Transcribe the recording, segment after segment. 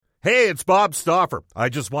Hey, it's Bob Stauffer. I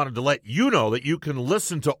just wanted to let you know that you can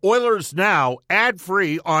listen to Oilers Now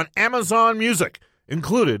ad-free on Amazon Music,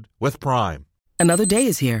 included with Prime. Another day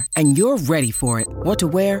is here, and you're ready for it. What to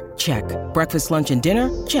wear? Check. Breakfast, lunch, and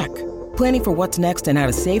dinner? Check. Planning for what's next and how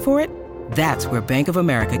to save for it? That's where Bank of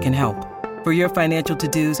America can help. For your financial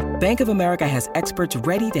to-dos, Bank of America has experts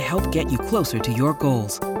ready to help get you closer to your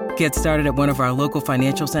goals. Get started at one of our local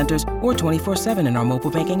financial centers or 24/7 in our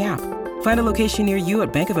mobile banking app. Find a location near you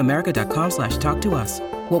at bankofamerica.com/talktous.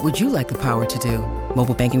 What would you like the power to do?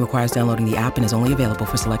 Mobile banking requires downloading the app and is only available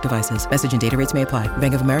for select devices. Message and data rates may apply.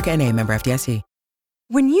 Bank of America N.A., member FDIC.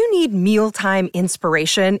 When you need mealtime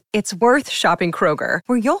inspiration, it's worth shopping Kroger,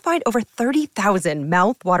 where you'll find over 30,000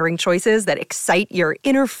 mouth-watering choices that excite your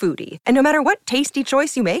inner foodie. And no matter what tasty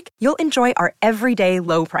choice you make, you'll enjoy our everyday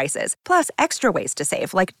low prices, plus extra ways to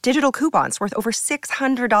save, like digital coupons worth over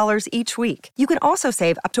 $600 each week. You can also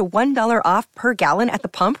save up to $1 off per gallon at the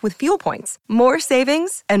pump with fuel points. More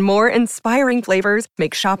savings and more inspiring flavors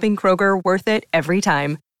make shopping Kroger worth it every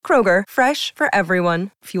time. Kroger, fresh for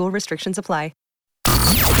everyone. Fuel restrictions apply.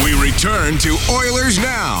 We return to Oilers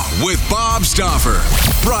Now with Bob Stauffer.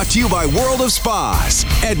 Brought to you by World of Spas,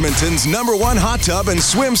 Edmonton's #1 hot tub and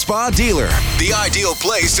swim spa dealer. The ideal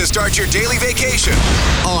place to start your daily vacation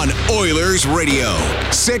on Oilers Radio.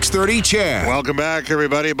 630 CHED. Welcome back,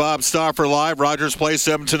 everybody. Bob Stauffer live, Rogers Place,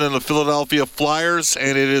 Edmonton, and the Philadelphia Flyers.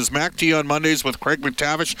 And it is MacT on Mondays with Craig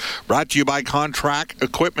McTavish, brought to you by Contract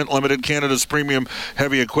Equipment Limited, Canada's premium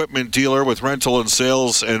heavy equipment dealer with rental and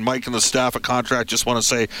sales. And Mike and the staff at Contract just want to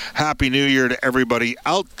say Happy New Year to everybody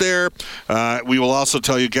out there. We will also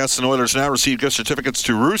tell you guests and Oilers Now receive gift certificates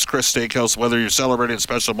to Ruth's Chris Steakhouse, whether you're celebrating a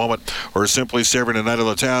special moment or simply serving a night of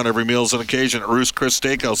the town. Every meal is an occasion at Ruth's Chris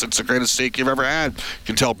Steakhouse. It's the greatest steak you've ever had. You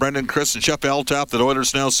can tell Brendan, Chris, and Chef Eltap that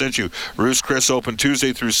Oilers Now sent you. Ruth's Chris open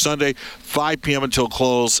Tuesday through Sunday, 5 p.m. until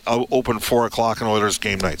close, open 4 o'clock on Oilers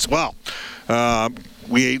game nights. Well,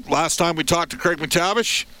 last time we talked to Craig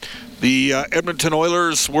McTavish, the Edmonton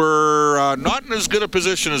Oilers were not in as good a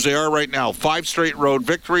position as they are right now. 5 straight road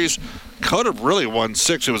victories. Could have really won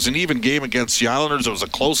 6. It was an even game against the Islanders. It was a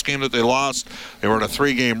close game that they lost. They were in a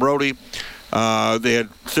 3-game roadie. They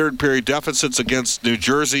had third-period deficits against New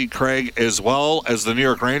Jersey, Craig, as well as the New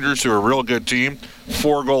York Rangers, who are a real good team.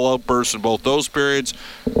 4-goal outbursts in both those periods.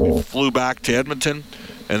 We flew back to Edmonton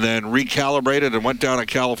and then recalibrated and went down to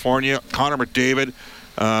California. Connor McDavid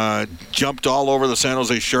jumped all over the San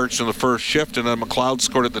Jose Sharks in the first shift, and then McLeod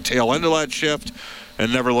scored at the tail end of that shift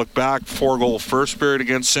and never looked back. 4-goal first period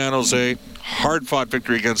against San Jose. Hard-fought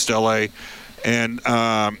victory against LA. And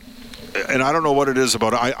I don't know what it is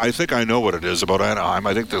about. I think I know what it is about Anaheim.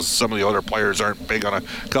 I think some of the other players aren't big on a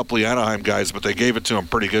couple of Anaheim guys, but they gave it to them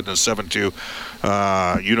pretty good in a 7-2.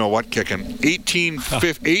 Kicking. 18,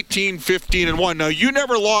 15, and 1. Now, you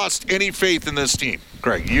never lost any faith in this team,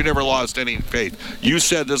 Greg. You never lost any faith. You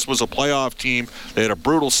said this was a playoff team. They had a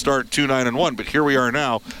brutal start, 2-9-1, but here we are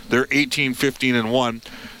now. They're 18, 15, and 1.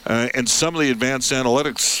 And some of the advanced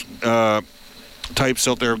analytics types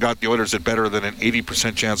out there have got the Oilers at better than an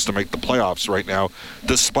 80% chance to make the playoffs right now,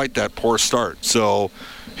 despite that poor start. So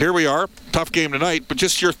here we are. Tough game tonight, but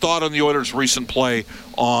just your thought on the Oilers' recent play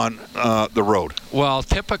on the road. Well,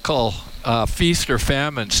 typical feast or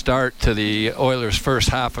famine start to the Oilers' first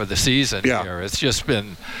half of the season here. It's just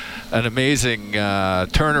been an amazing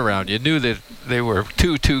turnaround. You knew that they were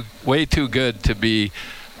way too good to be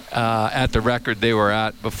at the record they were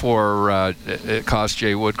at before it cost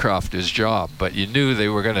Jay Woodcroft his job. But you knew they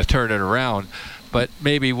were going to turn it around, but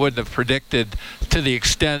maybe wouldn't have predicted to the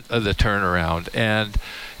extent of the turnaround. And,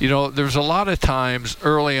 there's a lot of times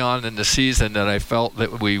early on in the season that I felt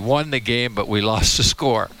that we won the game, but we lost the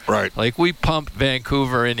score. Right. Like we pumped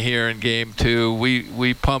Vancouver in here in Game 2.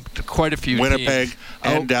 We pumped quite a few Winnipeg teams.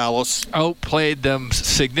 and Dallas. Outplayed them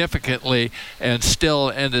significantly and still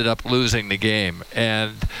ended up losing the game.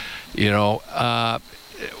 And,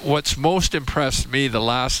 what's most impressed me the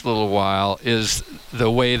last little while is the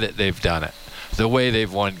way that they've done it, the way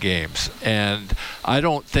they've won games. And I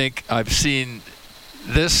don't think I've seen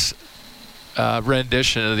this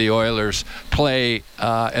rendition of the Oilers play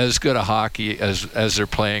as good a hockey as they're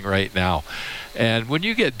playing right now. And when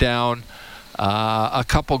you get down a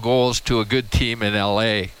couple goals to a good team in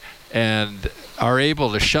LA and are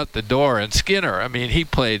able to shut the door, and Skinner, he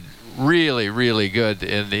played really, really good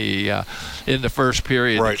in the first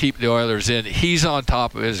period to keep the Oilers in. He's on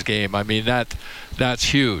top of his game. That's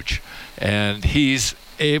huge. And he's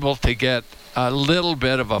able to get a little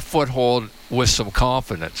bit of a foothold with some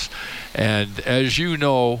confidence. And as you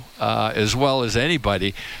know, as well as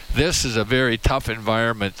anybody, this is a very tough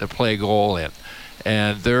environment to play goal in.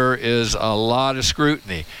 and there is a lot of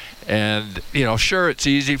scrutiny. And, sure, it's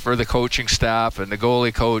easy for the coaching staff and the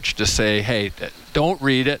goalie coach to say, hey, don't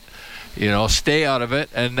read it, stay out of it.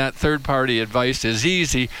 And that third-party advice is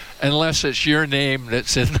easy unless it's your name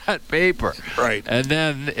that's in that paper. Right. And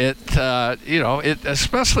then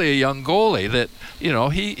especially a young goalie that,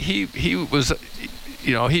 he was,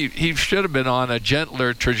 he should have been on a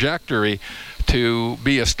gentler trajectory to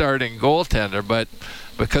be a starting goaltender. But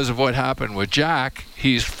because of what happened with Jack,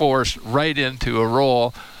 he's forced right into a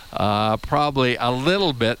role probably a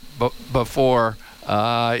little bit before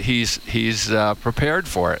he's prepared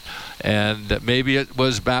for it. And maybe it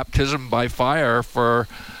was baptism by fire for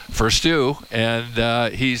Stu,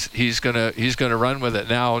 and he's gonna run with it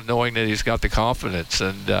now, knowing that he's got the confidence.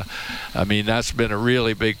 And that's been a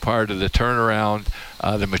really big part of the turnaround,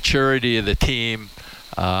 the maturity of the team.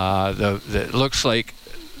 It looks like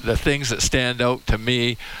the things that stand out to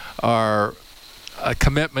me are a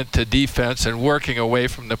commitment to defense and working away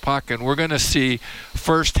from the puck, and we're going to see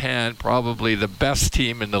firsthand probably the best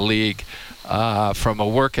team in the league from a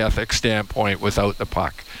work ethic standpoint without the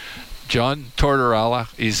puck. John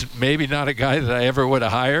Tortorella, he's maybe not a guy that I ever would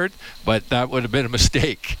have hired, but that would have been a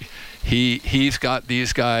mistake. He's got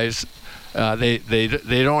these guys. They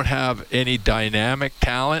don't have any dynamic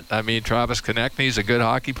talent. Travis Konechny's a good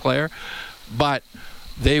hockey player, but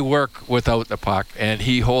they work without the puck, and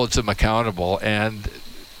he holds them accountable. And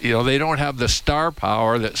they don't have the star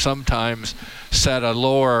power that sometimes set a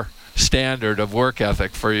lower standard of work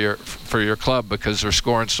ethic for your club because they're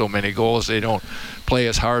scoring so many goals. They don't play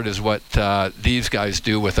as hard as what these guys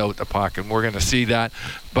do without the puck, and we're going to see that.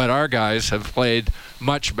 But our guys have played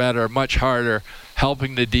much better, much harder,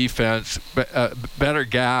 helping the defense, better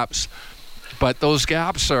gaps. But those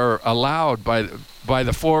gaps are allowed by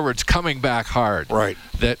the forwards coming back hard. Right.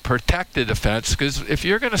 That protect the defense, because if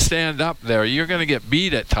you're going to stand up there, you're going to get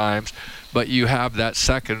beat at times, but you have that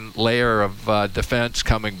second layer of defense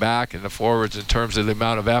coming back in the forwards in terms of the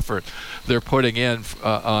amount of effort they're putting in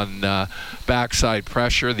on backside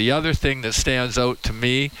pressure. The other thing that stands out to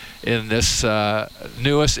me in this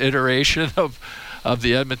newest iteration of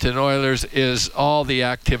the Edmonton Oilers is all the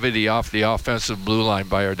activity off the offensive blue line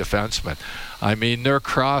by our defensemen. They're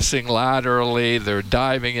crossing laterally, they're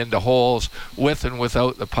diving into holes with and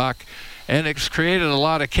without the puck, and it's created a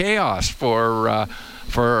lot of chaos for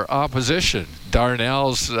opposition.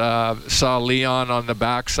 Darnell's saw Leon on the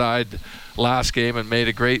backside last game and made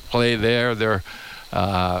a great play there.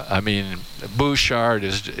 Bouchard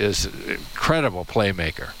is an incredible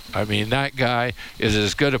playmaker. That guy is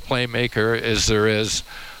as good a playmaker as there is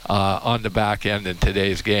on the back end in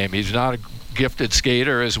today's game. He's not a gifted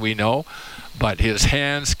skater, as we know, but his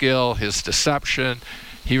hand skill, his deception,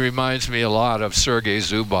 he reminds me a lot of Sergei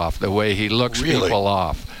Zubov, the way he looks people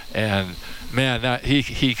off. And man, that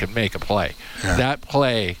he can make a play. Yeah. That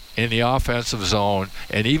play in the offensive zone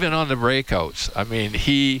and even on the breakouts,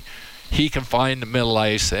 he can find the middle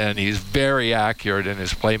ice, and he's very accurate in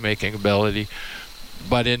his playmaking ability.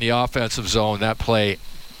 But in the offensive zone, that play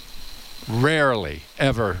rarely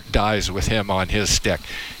ever dies with him on his stick.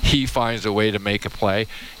 He finds a way to make a play,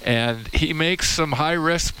 and he makes some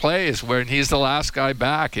high-risk plays when he's the last guy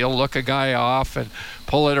back. He'll look a guy off and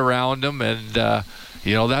pull it around him, and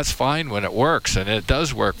that's fine when it works, and it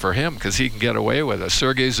does work for him because he can get away with it.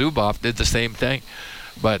 Sergei Zubov did the same thing.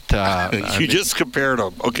 But you just compared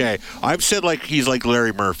him. Okay, I've said he's like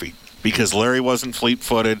Larry Murphy because Larry wasn't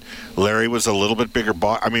fleet-footed. Larry was a little bit bigger.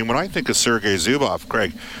 When I think of Sergei Zubov,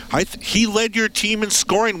 Craig, he led your team in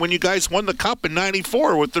scoring when you guys won the Cup in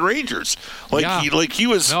 '94 with the Rangers. He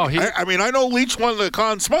was. No, I know Leach won the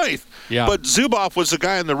Conn Smythe, but Zubov was the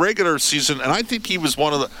guy in the regular season, and I think he was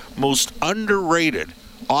one of the most underrated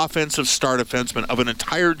offensive star defenseman of an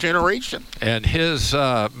entire generation. And his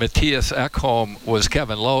Matthias Ekholm was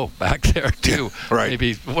Kevin Lowe back there too. Right.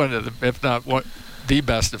 Maybe one of the, if not one, the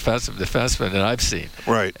best defensive defenseman that I've seen.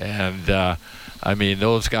 Right. And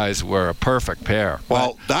those guys were a perfect pair.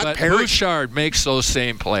 Well, but Bouchard makes those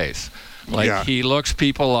same plays. He looks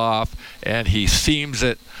people off and he seams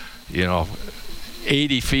it,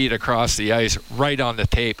 80 feet across the ice, right on the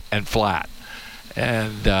tape and flat.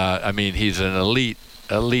 And he's an elite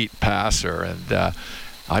passer, and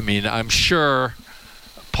I'm sure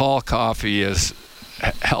Paul Coffey has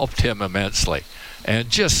helped him immensely, and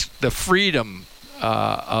just the freedom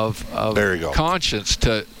of conscience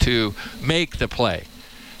to make the play.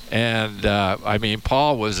 And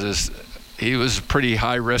Paul was he was a pretty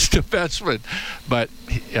high risk defenseman, but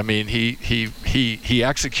he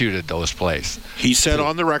executed those plays. He said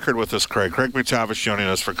on the record with us, Craig McTavish joining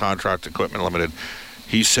us for Contract Equipment Limited.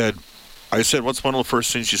 He said, I said, what's one of the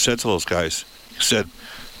first things you said to those guys? He He said,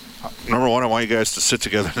 number one, I want you guys to sit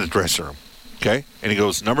together in the dressing room. Okay? And he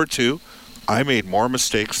goes, number two, I made more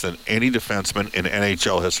mistakes than any defenseman in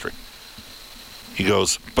NHL history. He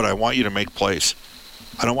goes, but I want you to make plays.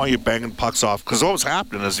 I don't want you banging pucks off. Because what was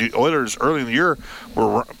happening is the Oilers early in the year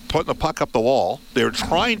were putting the puck up the wall. They were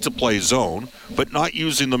trying to play zone, but not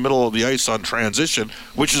using the middle of the ice on transition,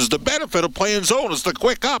 which is the benefit of playing zone, is the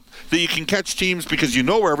quick up that you can catch teams because you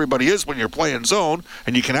know where everybody is when you're playing zone,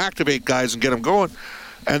 and you can activate guys and get them going.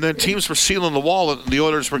 And then teams were sealing the wall, and the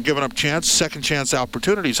Oilers were giving up second chance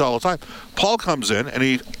opportunities all the time. Paul comes in,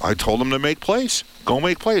 and I told him to make plays. Go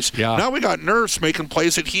make plays. Yeah. Now we got Nurse making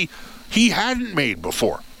plays that he hadn't made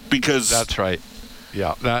before. Because that's right.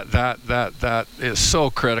 Yeah, that is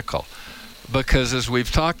so critical, because as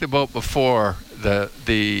we've talked about before, the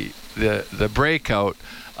breakout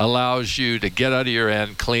allows you to get out of your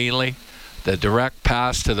end cleanly. The direct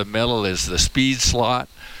pass to the middle is the speed slot.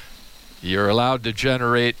 You're allowed to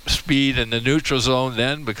generate speed in the neutral zone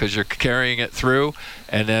then because you're carrying it through,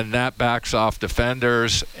 and then that backs off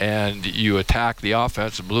defenders, and you attack the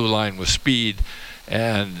offensive blue line with speed.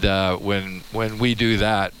 And when we do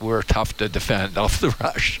that, we're tough to defend off the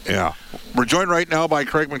rush. Yeah. We're joined right now by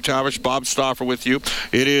Craig MacTavish. Bob Stauffer with you.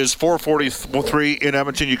 It is 4:43 in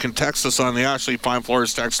Edmonton. You can text us on the Ashley Fine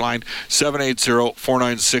Floors text line,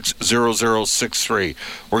 780-496-0063.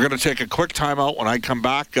 We're going to take a quick timeout. When I come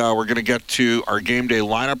back, we're going to get to our game day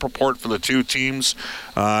lineup report for the two teams.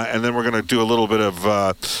 And then we're going to do a little bit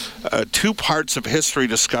of two parts of history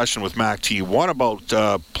discussion with Mac T. One about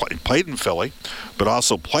played in Philly, but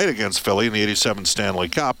also played against Philly in the 87 Stanley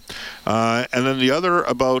Cup. And then the other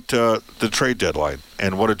about the trade deadline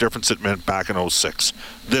and what a difference it meant back in 06.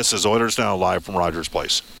 This is Oilers Now live from Rogers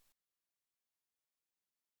Place.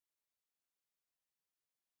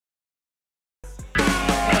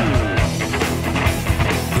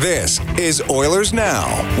 This is Oilers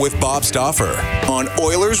Now with Bob Stauffer on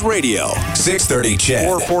Oilers Radio, 630 CHED.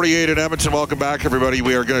 4:48 in Edmonton. Welcome back, everybody.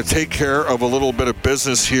 We are going to take care of a little bit of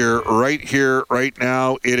business here, right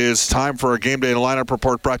now. It is time for a game day lineup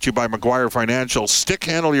report brought to you by Maguire Financial. Stick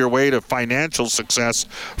handle your way to financial success.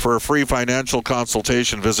 For a free financial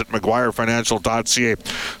consultation, visit maguirefinancial.ca.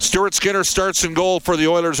 Stuart Skinner starts in goal for the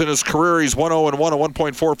Oilers in his career. He's 1-0-1, a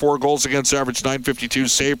 1.44 goals against average, .952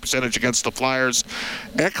 save percentage against the Flyers.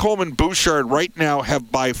 Ekholm and Bouchard right now have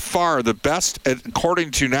by far the best,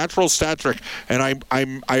 according to Natural Stat Trick, and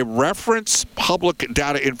I reference public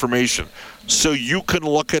data information so you can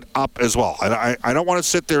look it up as well. And I don't want to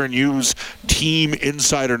sit there and use team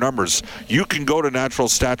insider numbers. You can go to Natural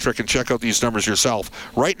Stat Trick and check out these numbers yourself.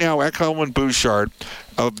 Right now, Ekholm and Bouchard,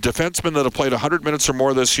 of defensemen that have played 100 minutes or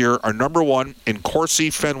more this year, are number one in Corsi,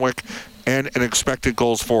 Fenwick, and an expected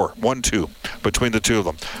goals for 1-2 between the two of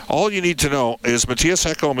them. All you need to know is Matthias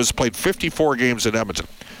Ekholm has played 54 games in Edmonton.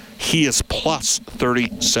 He is plus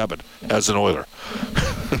 37 as an Oiler.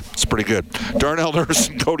 It's pretty good. Darnell Nurse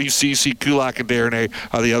and Cody Ceci, Kulak and Desharnais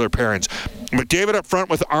are the other pairings. McDavid up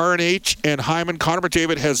front with RNH and Hyman. Connor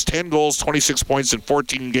McDavid has 10 goals, 26 points in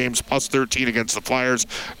 14 games, plus 13 against the Flyers.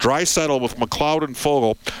 Draisaitl with McLeod and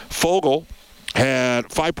Foegele. Foegele had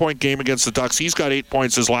 5-point game against the Ducks. He's got 8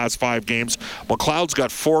 points his last 5 games. McLeod's got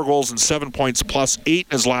 4 goals and 7 points plus 8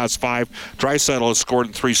 in his last 5. Draisaitl has scored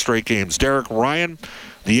in 3 straight games. Derek Ryan,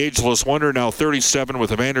 the ageless wonder, now 37,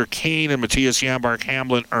 with Evander Kane and Matthias Janmark,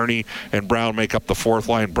 Hamlin, Ernie, and Brown make up the fourth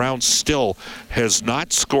line. Brown still has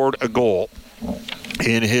not scored a goal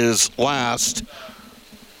in his last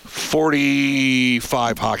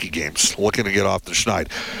 45 hockey games. Looking to get off the schneid.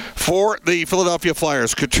 For the Philadelphia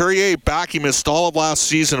Flyers, Couturier back. He missed all of last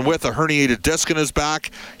season with a herniated disc in his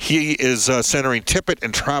back. He is centering Tippett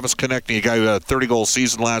and Travis Konechny, a guy who had a 30-goal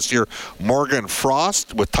season last year. Morgan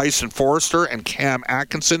Frost with Tyson Forrester and Cam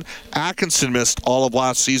Atkinson. Atkinson missed all of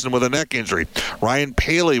last season with a neck injury. Ryan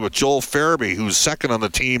Paley with Joel Farabee, who's second on the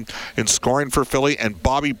team in scoring for Philly, and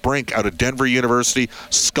Bobby Brink out of Denver University.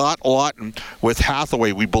 Scott Lawton with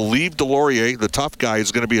Hathaway. We believe Delorier, the tough guy,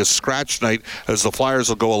 is going to be a scratch night as the Flyers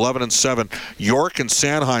will go 11-7. York and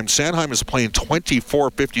Sanheim. Sanheim is playing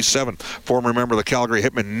 24-57. Former member of the Calgary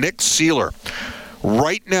Hitmen, Nick Seeler.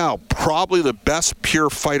 Right now, probably the best pure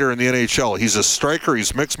fighter in the NHL. He's a striker.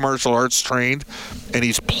 He's mixed martial arts trained, and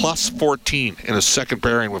he's plus 14 in his second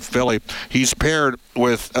pairing with Philly. He's paired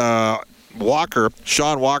with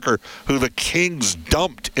Sean Walker, who the Kings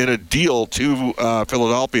dumped in a deal to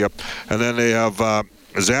Philadelphia. And then they have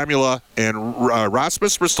Zamula and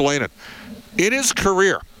Rasmus Ristolainen. In his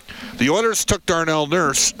career, The Oilers took Darnell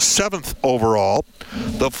Nurse, 7th overall.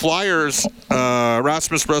 The Flyers,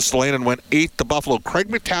 Rasmus Ristolainen went 8th to Buffalo. Craig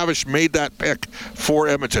McTavish made that pick for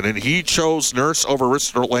Edmonton, and he chose Nurse over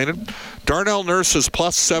Ristolainen. Darnell Nurse is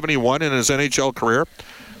plus 71 in his NHL career.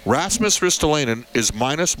 Rasmus Ristolainen is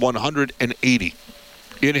minus 180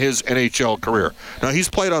 in his NHL career. Now, he's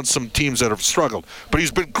played on some teams that have struggled, but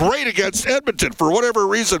he's been great against Edmonton. For whatever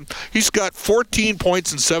reason, he's got 14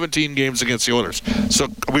 points in 17 games against the Oilers. So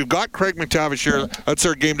we've got Craig McTavish here. That's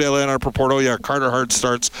our game day line on report. Oh, yeah, Carter Hart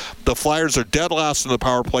starts. The Flyers are dead last in the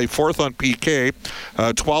power play, 4th on PK,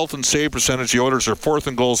 12th in save percentage. The Oilers are 4th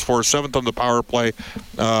in goals for, 7th on the power play,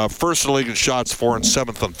 1st in the league in shots for, and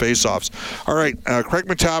 7th on faceoffs. All right, Craig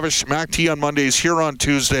McTavish, Mac T on Mondays, here on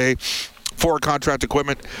Tuesday. For Contract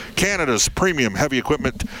Equipment, Canada's premium heavy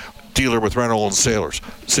equipment dealer with rental and sales.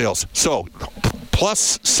 So,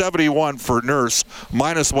 plus 71 for Nurse,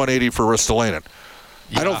 minus 180 for Ristolainen.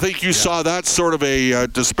 I don't think you saw that sort of a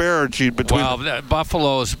disparity between. Well,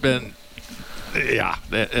 Buffalo's been,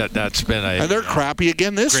 that's been a. And they're crappy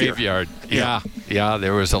again this graveyard. year. Yeah.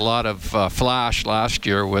 There was a lot of flash last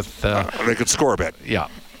year with. They could score a bit. Yeah.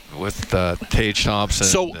 With Tage Thompson.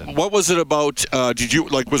 So, what was it about? Was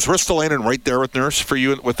Ristolainen right there with Nurse for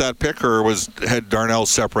you with that pick, or had Darnell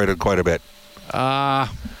separated quite a bit?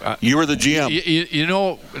 You were the GM. You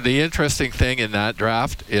know, the interesting thing in that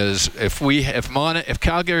draft is if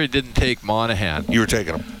Calgary didn't take Monahan, you were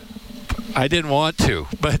taking him. I didn't want to,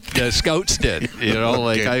 but the scouts did. You know,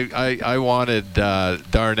 okay. I wanted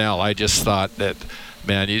Darnell. I just thought that.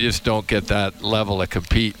 Man, you just don't get that level of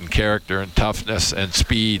compete and character and toughness and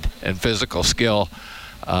speed and physical skill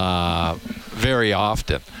very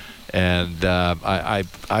often. And I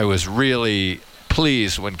was really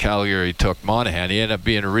pleased when Calgary took Monahan. He ended up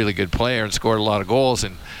being a really good player and scored a lot of goals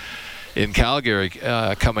in Calgary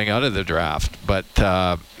coming out of the draft. But,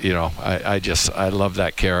 I love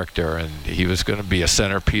that character, and he was going to be a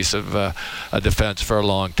centerpiece of a defense for a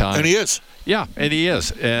long time. And he is. Yeah, and he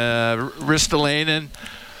is. Ristolainen,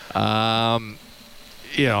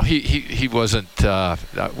 he wasn't.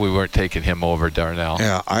 We weren't taking him over Darnell.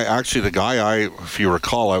 Yeah, the guy if you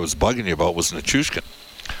recall, I was bugging you about was Nichushkin.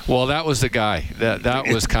 Well, that was the guy. That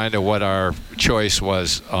was kind of what our choice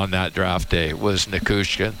was on that draft day. Was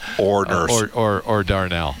Nichushkin or Nurse or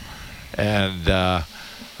Darnell, and.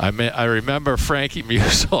 I remember Frankie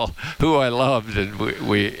Musel, who I loved, and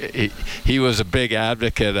he was a big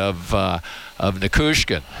advocate of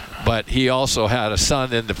Nichushkin, but he also had a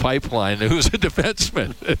son in the pipeline who was a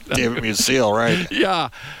defenseman. David Musel, right? Yeah,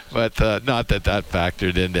 but not that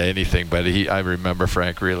factored into anything. But I remember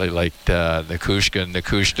Frank really liked Nichushkin.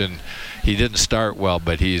 Nichushkin, he didn't start well,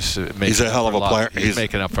 but he's a hell of a player. He's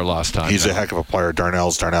making up for lost time. He's a heck of a player.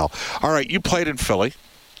 Darnell's Darnell. All right, you played in Philly.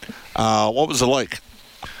 What was it like?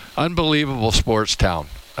 Unbelievable sports town,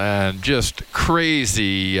 and just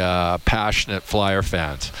crazy, passionate Flyer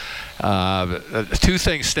fans. Two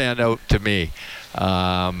things stand out to me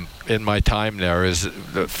in my time there. Is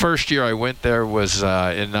the first year I went there was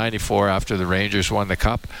in '94 after the Rangers won the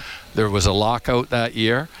Cup. There was a lockout that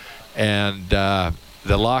year, and the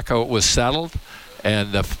lockout was settled.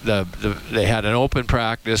 And they had an open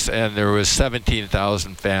practice, and there was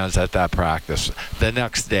 17,000 fans at that practice the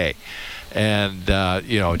next day. And,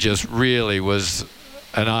 just really was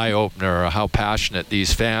an eye-opener how passionate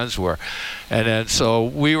these fans were. And then so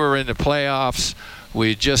we were in the playoffs.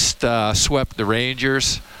 We just swept the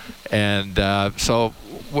Rangers. And so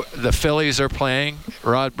the Phillies are playing,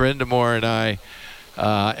 Rod Brind'Amour and I,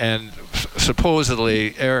 and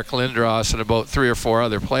supposedly Eric Lindros and about 3 or 4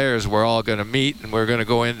 other players were all going to meet, and we're going to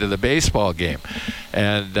go into the baseball game.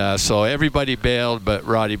 And so everybody bailed but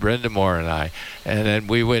Roddy Brind'Amour and I. And then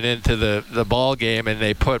we went into the ball game, and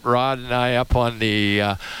they put Rod and I up on the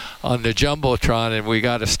Jumbotron, and we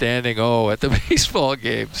got a standing O at the baseball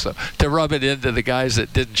game, so to rub it into the guys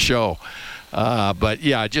that didn't show. But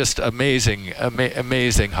yeah, just amazing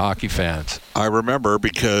hockey fans. I remember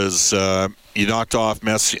because you knocked off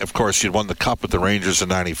Messi. Of course, you'd won the Cup with the Rangers in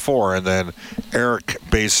 '94, and then Eric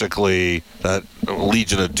basically that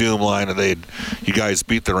Legion of Doom line, and you guys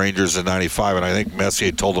beat the Rangers in '95, and I think Messi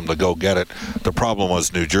had told them to go get it. The problem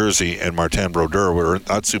was New Jersey and Martin Brodeur.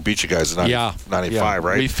 That's who beat you guys in '95,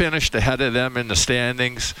 right? We finished ahead of them in the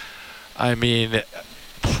standings. I mean,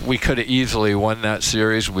 we could have easily won that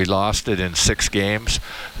series. We lost it in 6 games.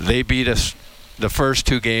 They beat us the first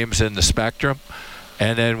 2 games in the Spectrum,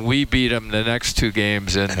 and then we beat them the next 2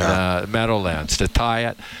 games in Meadowlands to tie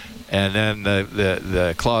it. And then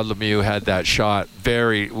the Claude Lemieux had that shot.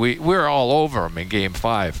 We were all over him in Game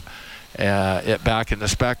 5 back in the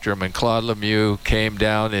Spectrum, and Claude Lemieux came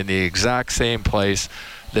down in the exact same place,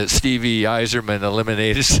 that Stevie Yzerman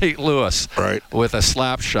eliminated St. Louis with a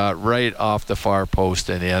slap shot right off the far post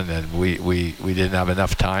and in, and we didn't have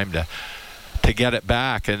enough time to get it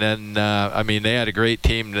back. And then, they had a great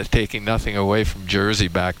team taking nothing away from Jersey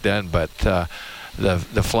back then, but the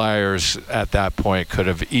Flyers at that point could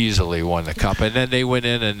have easily won the Cup. And then they went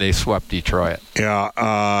in and they swept Detroit.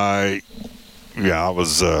 It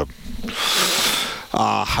was...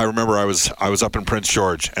 I remember I was up in Prince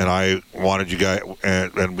George, and I wanted you guys,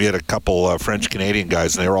 and we had a couple French-Canadian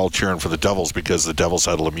guys, and they were all cheering for the Devils because the Devils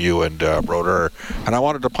had Lemieux and Brodeur, and I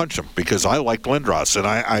wanted to punch them because I liked Lindros, and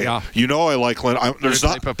I like Lindros. There's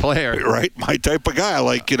your type of player, right? My type of guy.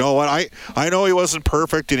 Like, you know what? I know he wasn't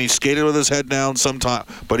perfect, and he skated with his head down sometimes,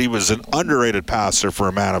 but he was an underrated passer for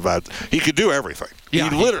a man of that. He could do everything. Yeah,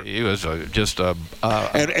 he was just a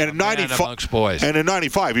and 95 amongst boys. And in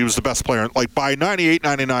 95, he was the best player. Like by 98,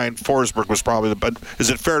 99, Forsberg was probably the best. Is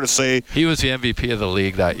it fair to say he was the MVP of the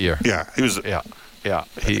league that year? Yeah, he was. Yeah.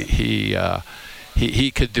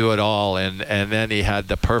 He could do it all, and then he had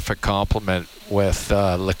the perfect complement with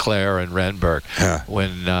Leclerc and Renberg. Yeah.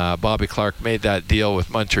 When Bobby Clarke made that deal with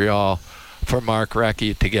Montreal for Mark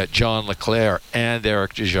Recchi to get John Leclerc and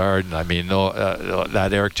Eric Desjardins. That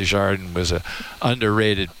Eric Desjardins was an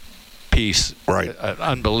underrated piece, right? An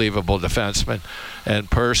unbelievable defenseman and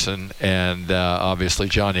person, and obviously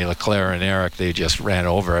Johnny Leclerc and Eric, they just ran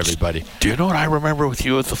over everybody. Do you know what I remember with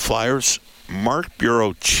you at the Flyers? Mark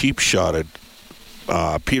Bureau cheap shotted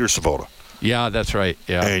Peter Savoda. Yeah, that's right.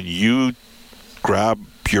 Yeah, and you grabbed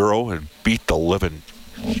Bureau and beat the living.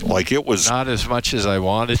 Like it was not as much as I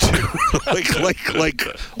wanted to. like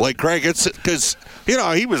Craig. It's because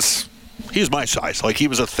he was my size. Like he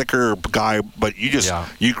was a thicker guy, but you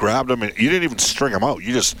grabbed him and you didn't even string him out.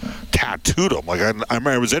 You just tattooed him. Like I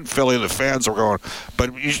remember I was in Philly and the fans were going.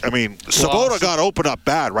 But Savoda got opened up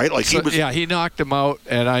bad, right? Like he knocked him out,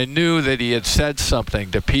 and I knew that he had said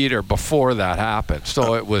something to Peter before that happened.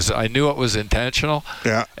 So I knew it was intentional.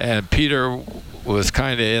 Yeah. And Peter was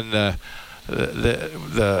kind of in the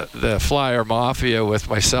Flyer Mafia with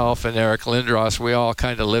myself and Eric Lindros. We all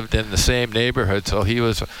kind of lived in the same neighborhood, so he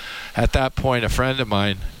was at that point a friend of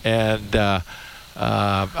mine. And my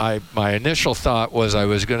initial thought was I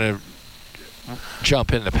was going to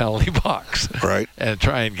jump in the penalty box, right, and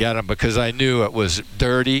try and get him because I knew it was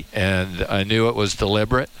dirty and I knew it was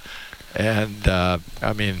deliberate. And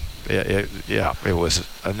it was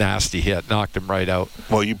a nasty hit, knocked him right out.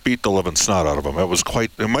 Well, you beat the living snot out of him.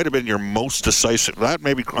 It might have been your most decisive. I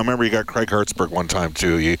remember you got Craig Hartsburg one time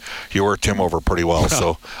too. You worked him over pretty well.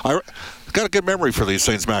 So I got a good memory for these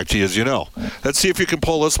things, Mac G, as you know. Let's see if you can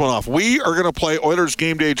pull this one off. We are going to play Oilers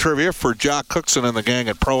Game Day Trivia for Jack Cookson and the gang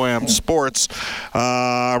at Pro-Am Sports.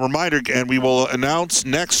 Reminder, and we will announce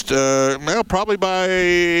next, probably by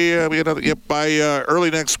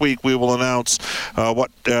early next week, we will announce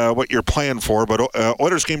what you're playing for. But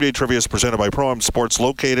Oilers Game Day Trivia is presented by Pro-Am Sports,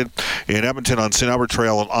 located in Edmonton on St. Albert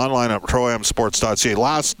Trail and online at proamsports.ca.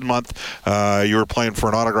 Last month, you were playing for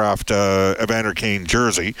an autographed Evander Kane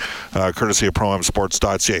jersey, courtesy of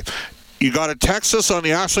proamsports.ca. You got to text us on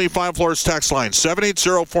the Ashley Fine Floors text line,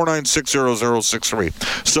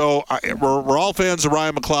 780-496-0063. So we're all fans of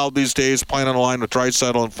Ryan McLeod these days, playing on the line with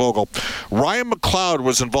Draisaitl and Fogle. Ryan McLeod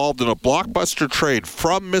was involved in a blockbuster trade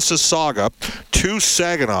from Mississauga to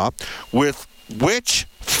Saginaw with which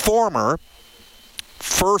former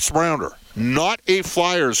first-rounder, not a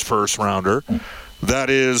Flyers first-rounder,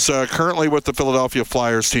 that is currently with the Philadelphia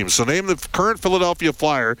Flyers team. So name the current Philadelphia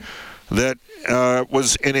Flyer that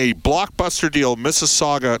was in a blockbuster deal,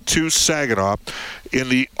 Mississauga to Saginaw, in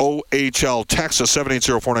the OHL. Text us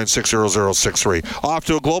 780-496-0063. Off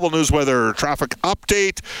to a global news weather traffic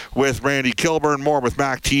update with Randy Kilburn. More with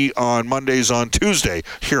Mac T on Mondays on Tuesday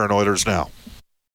here on Oilers Now.